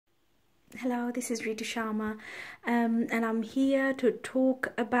Hello, this is Ritu Sharma, and I'm here to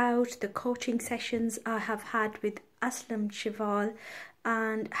talk about the coaching sessions I have had with Aslam Shival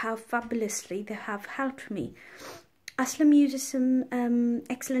and how fabulously they have helped me. Aslam uses some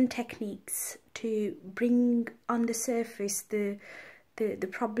excellent techniques to bring on the surface the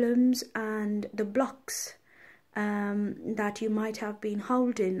problems and the blocks that you might have been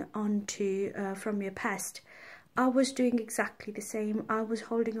holding onto from your past. I was doing exactly the same. I was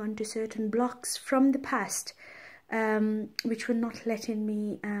holding on to certain blocks from the past which were not letting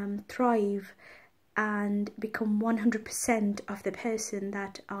me thrive and become 100% of the person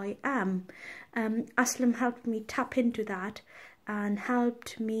that I am. Aslam helped me tap into that and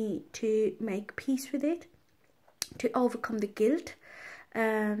helped me to make peace with it, to overcome the guilt,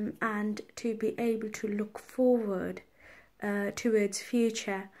 and to be able to look forward towards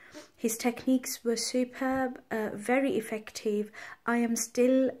future. His techniques were superb, very effective. I am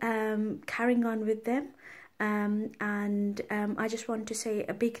still carrying on with them, and I just want to say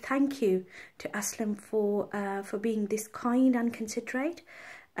a big thank you to Aslam for being this kind and considerate.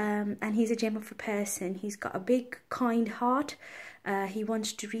 And he's a gem of a person. He's got a big, kind heart. He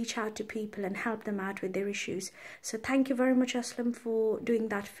wants to reach out to people and help them out with their issues. So thank you very much, Aslam, for doing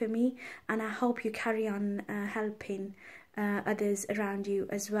that for me. And I hope you carry on helping others around you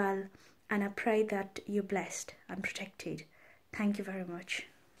as well. And I pray that you're blessed and protected. Thank you very much.